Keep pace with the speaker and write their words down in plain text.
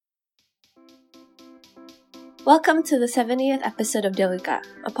Welcome to the 70th episode of Deluka,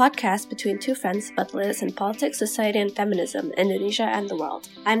 a podcast between two friends about the latest in politics, society, and feminism, Indonesia and the world.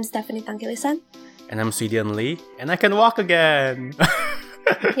 I'm Stephanie Tangkilisan. And I'm Sudian Lee, and I can walk again!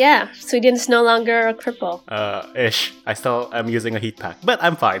 Yeah, Sudian's no longer a cripple. Ish. I still am using a heat pack, but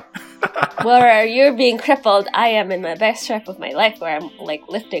I'm fine. Where you're being crippled, I am in my best shape of my life where I'm like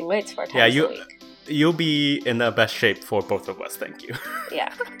lifting weights 4 times a week. You'll be in the best shape for both of us, thank you.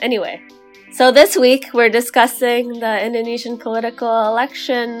 Yeah, anyway. So this week, we're discussing the Indonesian political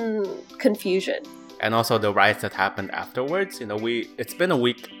election confusion. And also the riots that happened afterwards. It's been a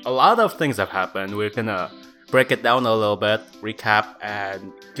week. A lot of things have happened. We're gonna break it down a little bit, recap,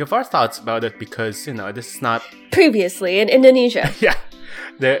 and give our thoughts about it because, this is not... Previously in Indonesia. Yeah.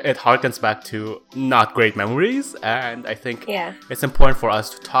 It harkens back to not great memories, and I think it's important for us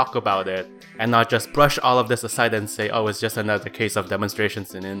to talk about it and not just brush all of this aside and say, oh, it's just another case of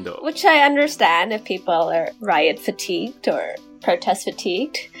demonstrations in Indo. Which I understand if people are riot fatigued or protest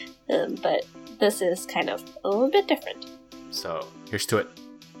fatigued, but this is kind of a little bit different. So, here's to it.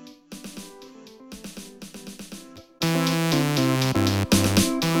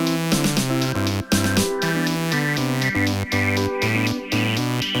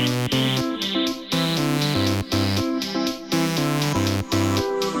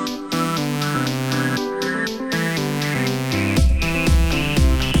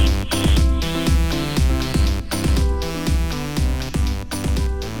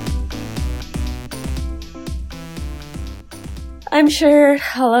 I'm sure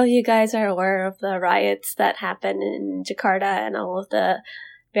all of you guys are aware of the riots that happened in Jakarta and all of the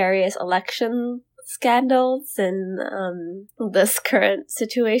various election scandals and this current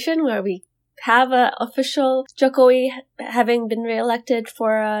situation where we have an official Jokowi having been re-elected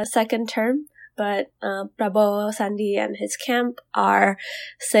for a second term. But Prabowo Sandi and his camp are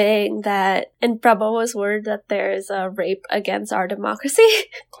saying that, in Prabowo's word, that there is a rape against our democracy.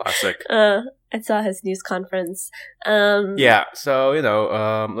 Classic. I saw his news conference. Last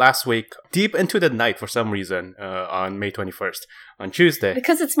week, deep into the night for some reason, on May 21st, on Tuesday.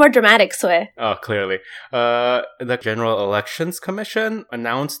 Because it's more dramatic, Sue. Oh, clearly. The General Elections Commission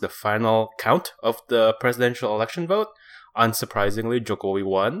announced the final count of the presidential election vote. Unsurprisingly, Jokowi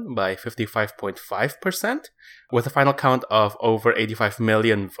won by 55.5%, with a final count of over 85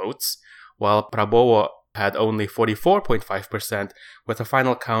 million votes, while Prabowo had only 44.5%, with a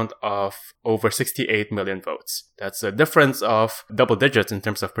final count of over 68 million votes. That's a difference of double digits in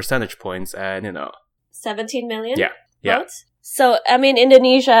terms of percentage points, and 17 million votes? Yeah. So,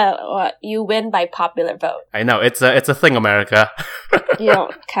 Indonesia, you win by popular vote. I know, it's a thing, America. You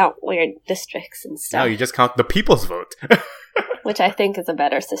don't count weird districts and stuff. No, you just count the people's vote. Which I think is a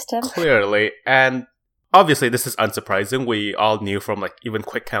better system. Clearly. And obviously, this is unsurprising. We all knew from even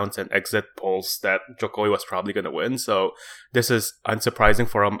quick counts and exit polls that Jokowi was probably going to win. So this is unsurprising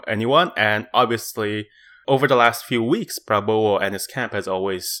for anyone. And obviously, over the last few weeks, Prabowo and his camp has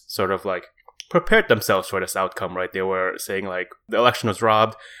always sort of prepared themselves for this outcome, right? They were saying the election was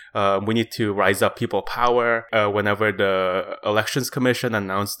robbed. We need to rise up people power. Whenever the Elections Commission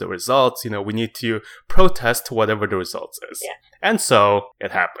announced the results, we need to protest whatever the results is. Yeah. And so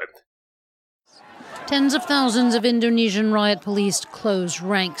it happened. Tens of thousands of Indonesian riot police closed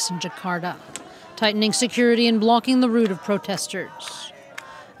ranks in Jakarta, tightening security and blocking the route of protesters.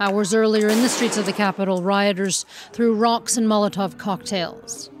 Hours earlier in the streets of the capital, rioters threw rocks and Molotov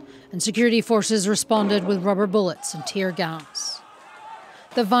cocktails, and security forces responded with rubber bullets and tear gas.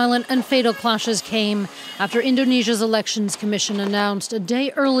 The violent and fatal clashes came after Indonesia's Elections Commission announced a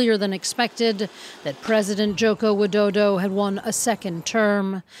day earlier than expected that President Joko Widodo had won a second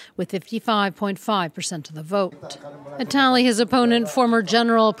term with 55.5% of the vote. A tally his opponent, former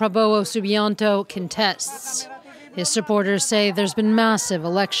General Prabowo Subianto, contests. His supporters say there's been massive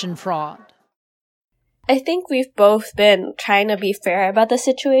election fraud. I think we've both been trying to be fair about the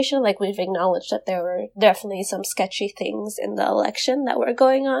situation. We've acknowledged that there were definitely some sketchy things in the election that were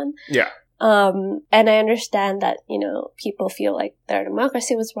going on. Yeah. And I understand that, people feel like their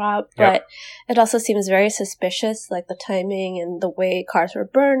democracy was robbed, but it also seems very suspicious, the timing and the way cars were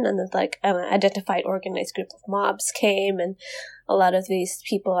burned, and then, an identified organized group of mobs came, and a lot of these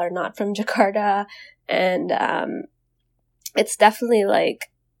people are not from Jakarta, and it's definitely,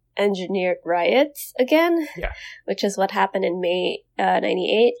 engineered riots again, which is what happened in May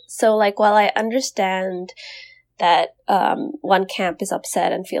 98. So while I understand that one camp is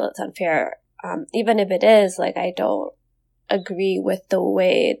upset and feel it's unfair, even if it is, I don't agree with the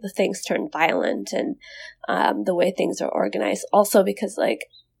way the things turned violent and the way things are organized. Also because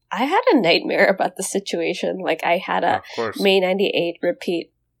I had a nightmare about the situation. I had a May 98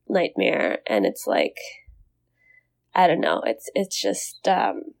 repeat nightmare, and it's I don't know. It's just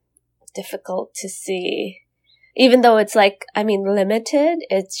difficult to see. Even though it's like, I mean, limited,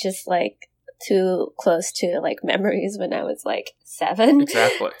 it's just like too close to like memories when I was like 7.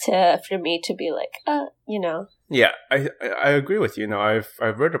 Exactly. For me to be like, you know. Yeah, I agree with you. You know,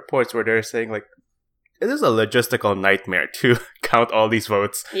 I've read reports where they're saying like it is a logistical nightmare to count all these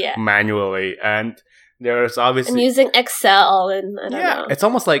votes manually, and there's obviously and using Excel and I don't know. It's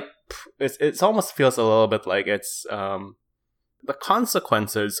almost like it's almost feels a little bit like it's the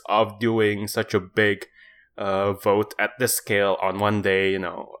consequences of doing such a big vote at this scale on one day, you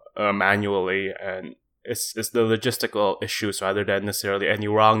know, manually, and it's the logistical issues rather than necessarily any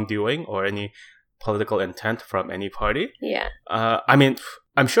wrongdoing or any political intent from any party. Yeah. I mean,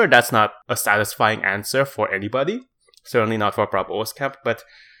 I'm sure that's not a satisfying answer for anybody. Certainly not for Prabowo's camp, but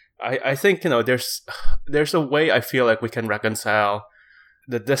I think, you know, there's a way I feel like we can reconcile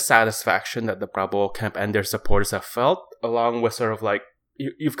the dissatisfaction that the Prabowo camp and their supporters have felt, along with sort of like,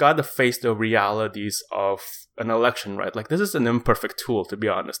 you've got to face the realities of an election, right? Like, this is an imperfect tool, to be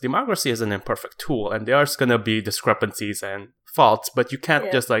honest. Democracy is an imperfect tool, and there's going to be discrepancies and faults, but you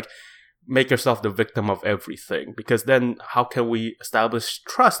can't just like make yourself the victim of everything, because then how can we establish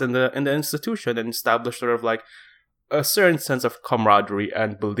trust in the institution and establish sort of like a certain sense of camaraderie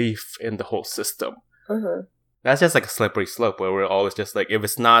and belief in the whole system? That's just like a slippery slope where we're always just like, if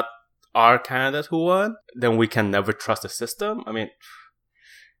it's not our candidate who won, then we can never trust the system. I mean,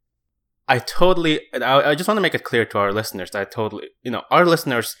 I just want to make it clear to our listeners that our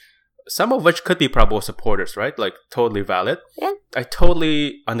listeners, some of which could be Prabowo supporters, right? Like, totally valid. Yeah. I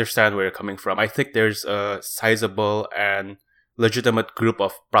totally understand where you're coming from. I think there's a sizable and legitimate group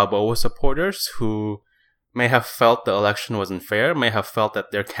of Prabowo supporters who may have felt the election wasn't fair, may have felt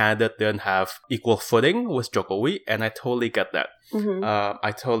that their candidate didn't have equal footing with Jokowi, and I totally get that.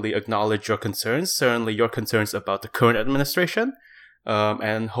 I totally acknowledge your concerns, certainly your concerns about the current administration,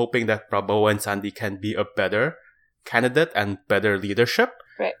 and hoping that Prabowo and Sandi can be a better candidate and better leadership.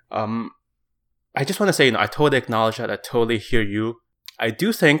 Right. I just want to say, I totally acknowledge that. I totally hear you. I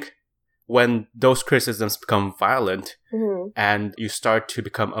do think when those criticisms become violent and you start to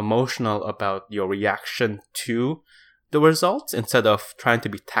become emotional about your reaction to the results instead of trying to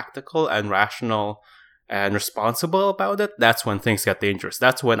be tactical and rational and responsible about it, that's when things get dangerous.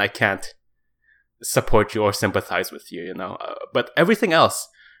 That's when I can't support you or sympathize with you, but everything else,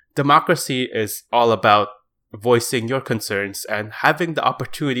 democracy is all about voicing your concerns and having the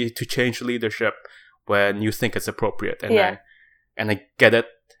opportunity to change leadership when you think it's appropriate. And I get it,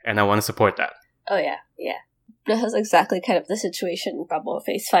 and I want to support that. Oh, yeah. That was exactly kind of the situation Prabowo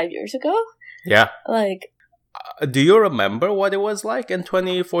faced 5 years ago. Yeah. Like, do you remember what it was like in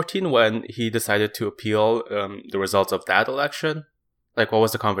 2014 when he decided to appeal the results of that election? Like, what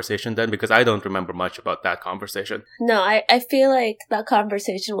was the conversation then? Because I don't remember much about that conversation. No, I feel like that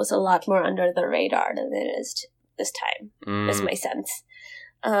conversation was a lot more under the radar than it is this time, is my sense.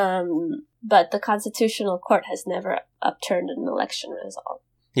 But the Constitutional Court has never upturned an election result.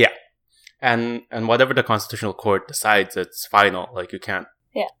 Yeah. And whatever the Constitutional Court decides, it's final. Like, you can't...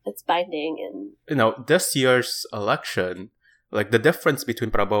 Yeah, it's binding. And this year's election, like, the difference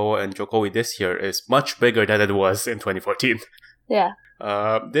between Prabowo and Jokowi this year is much bigger than it was in 2014. Yeah.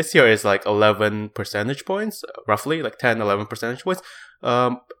 This year is like 11 percentage points, roughly, like 10, 11 percentage points.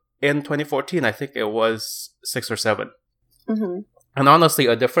 In 2014, I think it was 6 or 7. And honestly,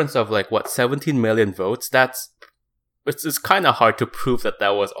 a difference of 17 million votes, it's kind of hard to prove that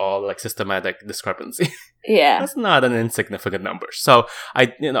was all like systematic discrepancy. Yeah. That's not an insignificant number. So I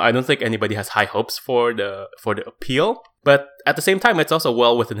don't think anybody has high hopes for the appeal, but at the same time, it's also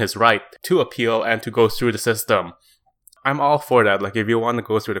well within his right to appeal and to go through the system. I'm all for that. Like, if you want to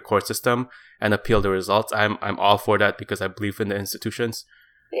go through the court system and appeal the results, I'm all for that because I believe in the institutions.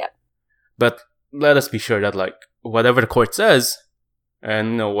 Yeah. But let us be sure that whatever the court says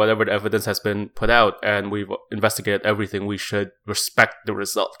and whatever the evidence has been put out and we've investigated everything, we should respect the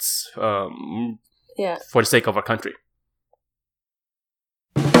results. For the sake of our country.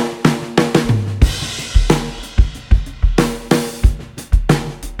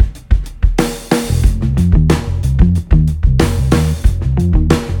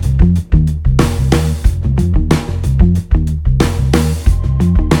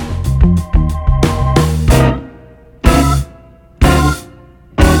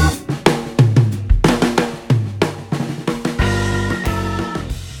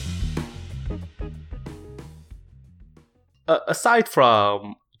 Aside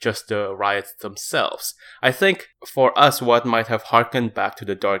from just the riots themselves, I think for us, what might have harkened back to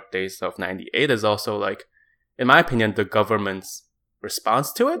the dark days of 98 is also, in my opinion, the government's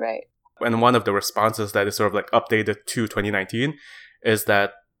response to it. Right. And one of the responses that is sort of like updated to 2019 is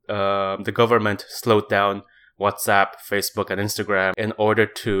that the government slowed down WhatsApp, Facebook, and Instagram in order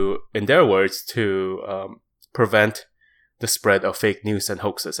to, in their words, to prevent the spread of fake news and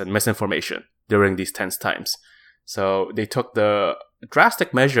hoaxes and misinformation during these tense times. So they took the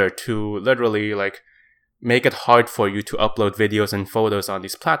drastic measure to literally like make it hard for you to upload videos and photos on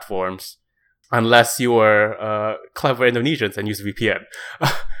these platforms unless you were clever Indonesians and use VPN.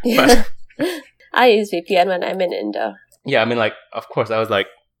 But, I use VPN when I'm in Indo. yeah, I mean, like, of course, I was like,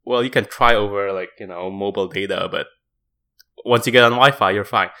 well, you can try over, like, you know, mobile data, but once you get on Wi-Fi, you're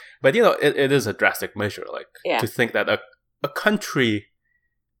fine. But, you know, it is a drastic measure, like, to think that a country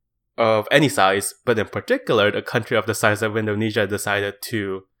of any size, but in particular, a country of the size of Indonesia decided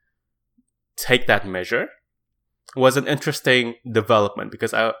to take that measure was an interesting development,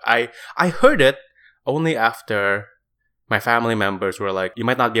 because I heard it only after my family members were like, you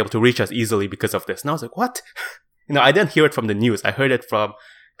might not be able to reach us easily because of this. And I was like, what? You know, I didn't hear it from the news. I heard it from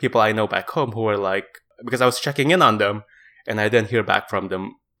people I know back home who were like, because I was checking in on them and I didn't hear back from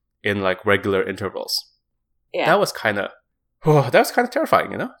them in like regular intervals. Yeah. That was kind of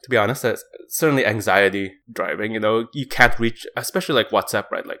terrifying, you know, to be honest. That's certainly anxiety driving, you know. You can't reach, especially like WhatsApp,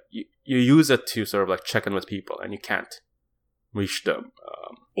 right? Like you use it to sort of like check in with people and you can't reach them.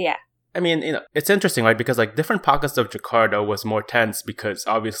 Yeah. I mean, you know, it's interesting, right? Because like different pockets of Jakarta was more tense because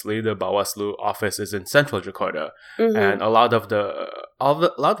obviously the Bawaslu office is in central Jakarta, and a lot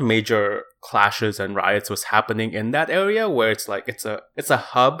of major clashes and riots was happening in that area where it's like it's a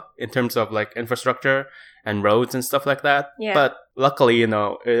hub in terms of like infrastructure and roads and stuff like that. Yeah. But luckily, you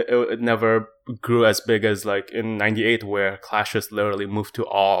know, it never grew as big as like in 98 where clashes literally moved to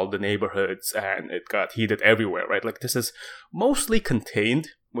all the neighborhoods and it got heated everywhere, right? Like this is mostly contained,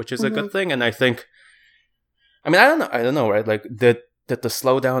 which is a good thing. And I think, I mean, I don't know, right? Like did the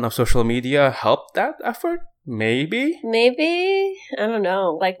slowdown of social media help that effort? Maybe. I don't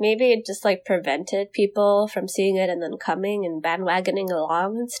know. Like maybe it just like prevented people from seeing it and then coming and bandwagoning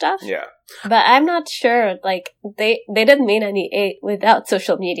along and stuff. Yeah. But I'm not sure. Like they didn't mean any aid without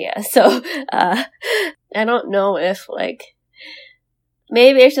social media. So I don't know if like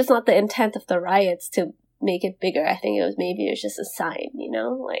maybe it's just not the intent of the riots to make it bigger. I think maybe it was just a sign, you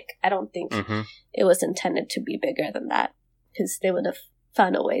know? Like I don't think it was intended to be bigger than that because they would have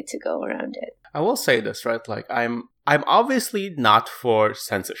found a way to go around it. I will say this, right? Like I'm obviously not for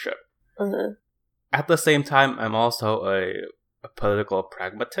censorship. At the same time, I'm also a political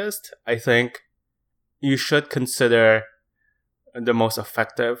pragmatist. I think you should consider the most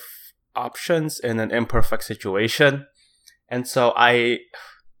effective options in an imperfect situation. And so I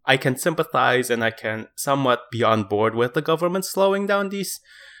can sympathize and I can somewhat be on board with the government slowing down these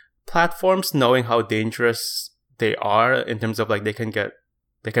platforms, knowing how dangerous they are in terms of like they can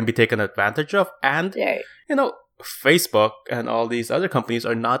be taken advantage of. And, you know, Facebook and all these other companies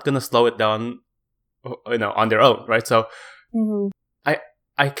are not going to slow it down, you know, on their own, right? So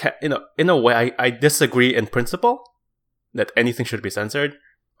I can, you know, in a way, I disagree in principle that anything should be censored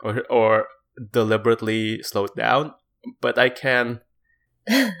or deliberately slowed down. But I can,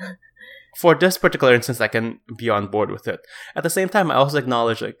 for this particular instance, I can be on board with it. At the same time, I also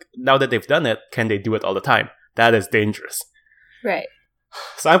acknowledge, like, now that they've done it, can they do it all the time? That is dangerous. Right.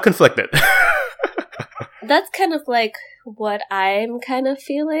 So I'm conflicted. That's kind of like what I'm kind of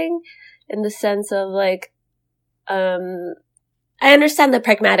feeling in the sense of like, I understand the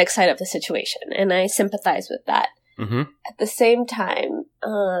pragmatic side of the situation and I sympathize with that. At the same time,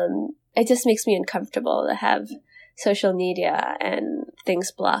 it just makes me uncomfortable to have social media and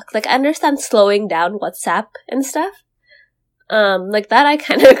things blocked. Like I understand slowing down WhatsApp and stuff. Like that I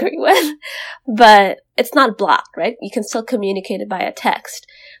kind of agree with, but it's not blocked, right? You can still communicate it via text.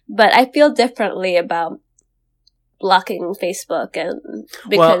 But I feel differently about blocking Facebook and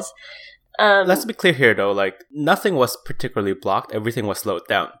because... let's be clear here though, like nothing was particularly blocked, everything was slowed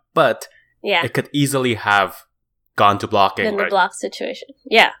down. But it could easily have gone to blocking, in right? the block situation.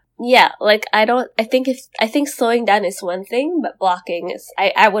 Yeah, like I think slowing down is one thing, but blocking is,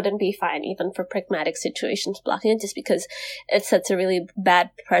 I wouldn't be fine even for pragmatic situations blocking it just because it sets a really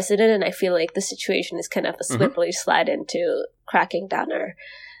bad precedent and I feel like the situation is kind of a slippery slide into cracking down our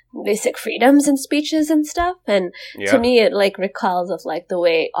basic freedoms and speeches and stuff. And to me it like recalls of like the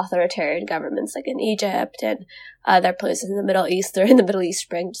way authoritarian governments like in Egypt and other places in the Middle East or in the Middle East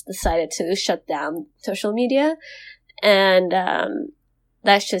Spring just decided to shut down social media. And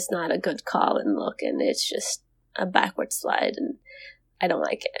that's just not a good call and look, and it's just a backward slide, and I don't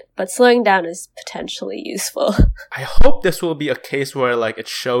like it. But slowing down is potentially useful. I hope this will be a case where like it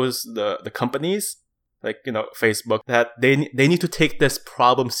shows the companies like, Facebook, that they need to take this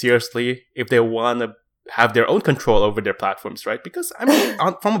problem seriously if they want to have their own control over their platforms, right? Because, I mean,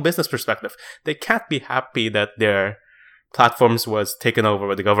 from a business perspective, they can't be happy that their platforms was taken over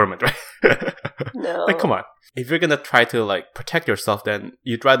by the government, right? No. Like, come on. If you're gonna try to, like, protect yourself, then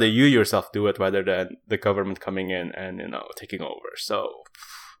you'd rather you yourself do it rather than the government coming in and, taking over. So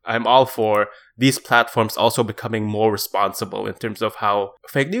I'm all for these platforms also becoming more responsible in terms of how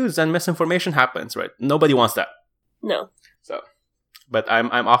fake news and misinformation happens, right? Nobody wants that. No. So, but I'm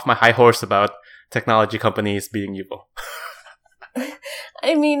off my high horse about technology companies being evil.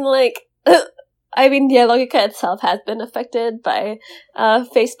 I mean, Dialogica itself has been affected by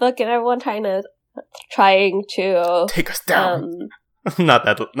Facebook and everyone trying to take us down. Not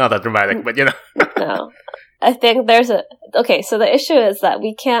that dramatic, but No. I think so the issue is that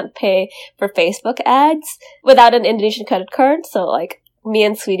we can't pay for Facebook ads without an Indonesian credit card. So, like, me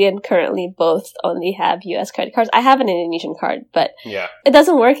and Sweden currently both only have US credit cards. I have an Indonesian card, but it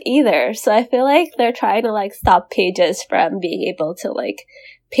doesn't work either. So I feel like they're trying to, like, stop pages from being able to, like,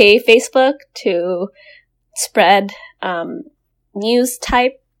 pay Facebook to spread news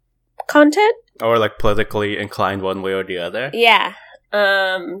type content. Or, like, politically inclined one way or the other. Yeah.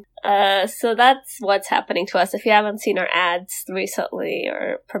 So that's what's happening to us. If you haven't seen our ads recently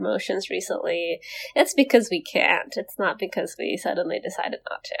or promotions recently, it's because we can't. It's not because we suddenly decided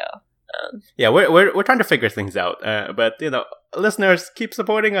not to. We're trying to figure things out. But, listeners, keep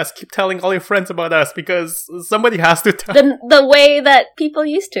supporting us. Keep telling all your friends about us because somebody has to tell. The way that people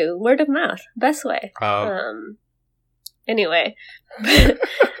used to. Word of mouth. Best way. Anyway.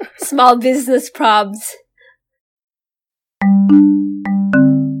 Small business probs.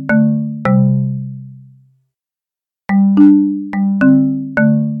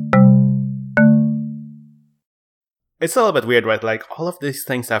 It's a little bit weird, right? Like, all of these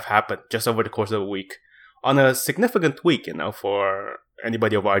things have happened just over the course of a week. On a significant week, for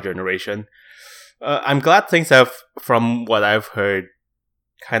anybody of our generation. I'm glad things have, from what I've heard,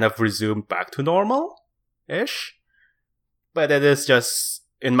 kind of resumed back to normal-ish. But it is just,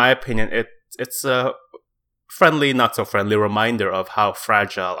 in my opinion, it's a friendly, not so friendly reminder of how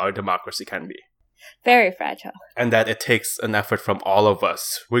fragile our democracy can be. Very fragile. And that it takes an effort from all of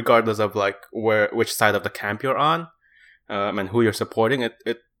us, regardless of, like, which side of the camp you're on. And who you're supporting, it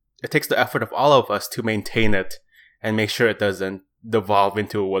takes the effort of all of us to maintain it and make sure it doesn't devolve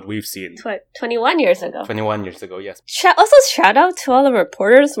into what we've seen. 21 years ago. 21 years ago, yes. Also, shout out to all the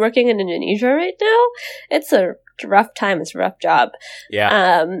reporters working in Indonesia right now. It's a rough time. It's a rough job.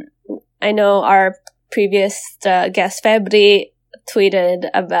 Yeah. I know our previous guest, Febri, tweeted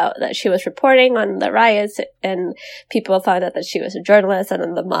about that she was reporting on the riots and people found out that she was a journalist, and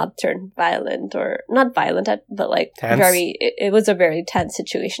then the mob turned violent, or not violent, but like tense. It was a very tense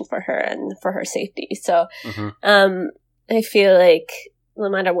situation for her and for her safety. So I feel like no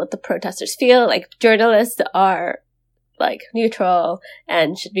matter what the protesters feel, like, journalists are, like, neutral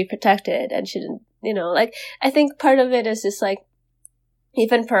and should be protected and shouldn't, I think part of it is just, like,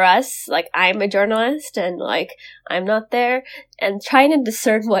 even for us, like, I'm a journalist and, like, I'm not there, and trying to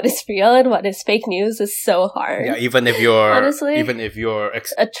discern what is real and what is fake news is so hard. Yeah, even if you're honestly,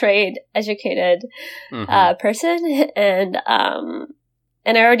 a trade educated person, and I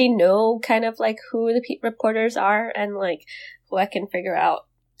already know kind of, like, who the reporters are and, like, who I can figure out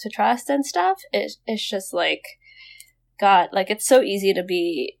to trust and stuff. It's just, like, God, like, it's so easy to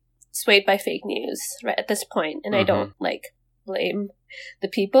be swayed by fake news right at this point, and I don't, like, blame the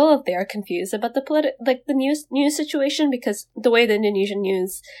people if they are confused about the news situation, because the way the Indonesian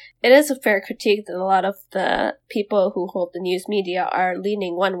news, it is a fair critique that a lot of the people who hold the news media are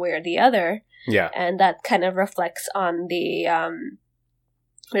leaning one way or the other. Yeah. And that kind of reflects on the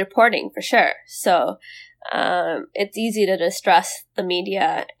reporting for sure. So it's easy to distrust the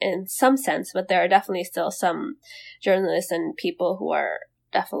media in some sense, but there are definitely still some journalists and people who are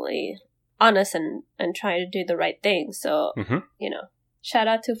definitely honest and trying to do the right thing. So, shout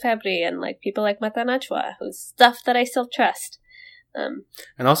out to Febri and, like, people like Mata Najwa, who's stuff that I still trust. And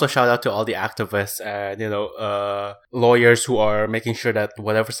also shout out to all the activists and, lawyers who are making sure that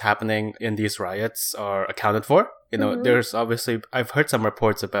whatever's happening in these riots are accounted for. There's obviously, I've heard some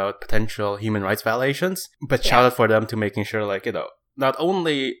reports about potential human rights violations, but shout out for them to making sure, like, not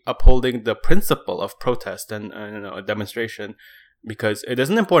only upholding the principle of protest and demonstration, because it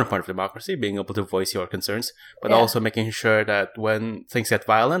is an important part of democracy, being able to voice your concerns, but also making sure that when things get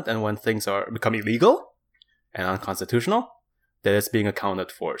violent and when things become illegal and unconstitutional, that it's being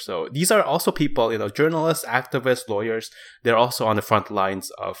accounted for. So these are also people, journalists, activists, lawyers, they're also on the front lines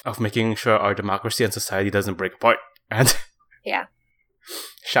of making sure our democracy and society doesn't break apart. And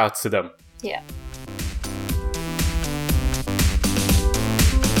shouts to them. Yeah.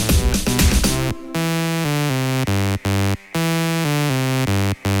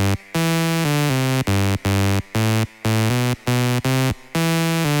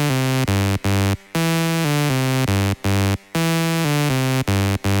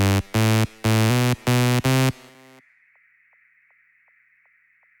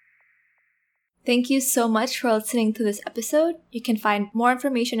 Thank you so much for listening to this episode. You can find more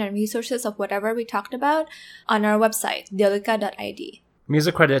information and resources of whatever we talked about on our website, dialogica.id.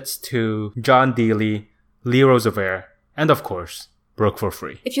 Music credits to John Dealey, Lee Roosevelt, and of course, Broke for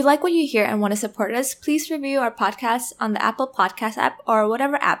Free. If you like what you hear and want to support us, please review our podcast on the Apple Podcast app or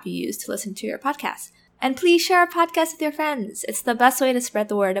whatever app you use to listen to your podcast. And please share our podcast with your friends. It's the best way to spread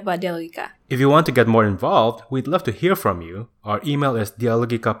the word about Dialogica. If you want to get more involved, we'd love to hear from you. Our email is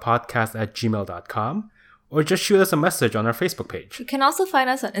dialogicapodcast@gmail.com, or just shoot us a message on our Facebook page. You can also find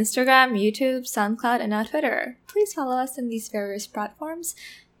us on Instagram, YouTube, SoundCloud, and now Twitter. Please follow us on these various platforms.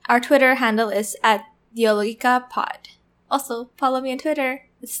 Our Twitter handle is @DialogicaPod. Also, follow me on Twitter.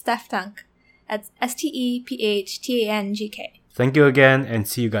 It's StephTank. That's STEPHTANGK. Thank you again, and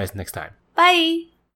see you guys next time. Bye!